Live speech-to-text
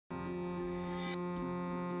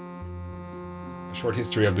Short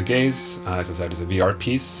History of the Gaze, as I said, is a VR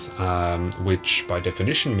piece, which by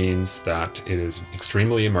definition means that it is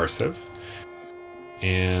extremely immersive,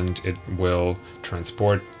 and it will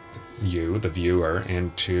transport you, the viewer,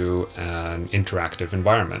 into an interactive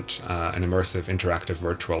environment, an immersive, interactive,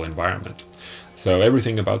 virtual environment. So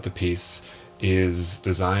everything about the piece is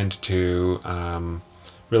designed to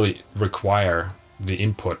really require the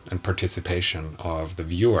input and participation of the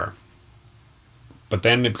viewer. But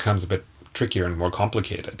then it becomes a bit trickier and more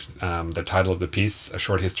complicated. The title of the piece, A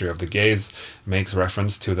Short History of the Gaze, makes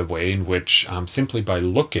reference to the way in which simply by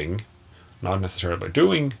looking, not necessarily by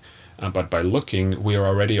doing, but by looking, we are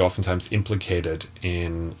already oftentimes implicated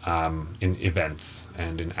in events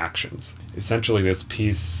and in actions. Essentially, this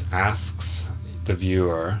piece asks the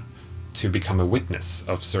viewer to become a witness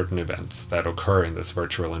of certain events that occur in this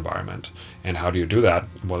virtual environment. And how do you do that?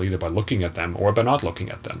 Well, either by looking at them or by not looking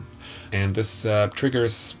at them. And this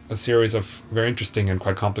triggers a series of very interesting and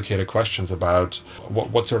quite complicated questions about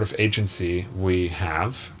what sort of agency we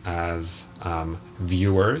have as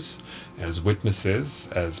viewers, as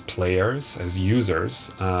witnesses, as players, as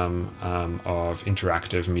users of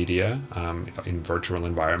interactive media in virtual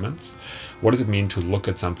environments. What does it mean to look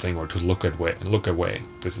at something or to look away?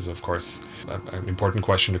 This is, of course, an important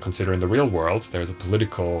question to consider in the real world. There's a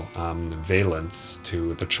political valence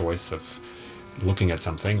to the choice of looking at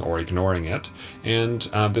something or ignoring it, and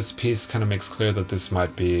this piece kind of makes clear that this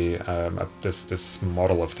might be this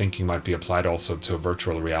model of thinking might be applied also to a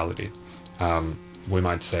virtual reality. We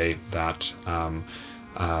might say that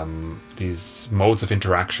these modes of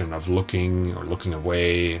interaction of looking or looking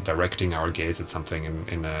away, directing our gaze at something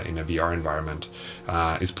in a VR environment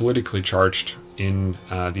is politically charged in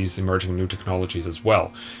these emerging new technologies as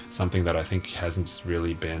well. Something that I think hasn't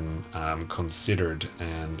really been considered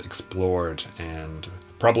and explored and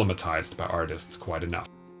problematized by artists quite enough.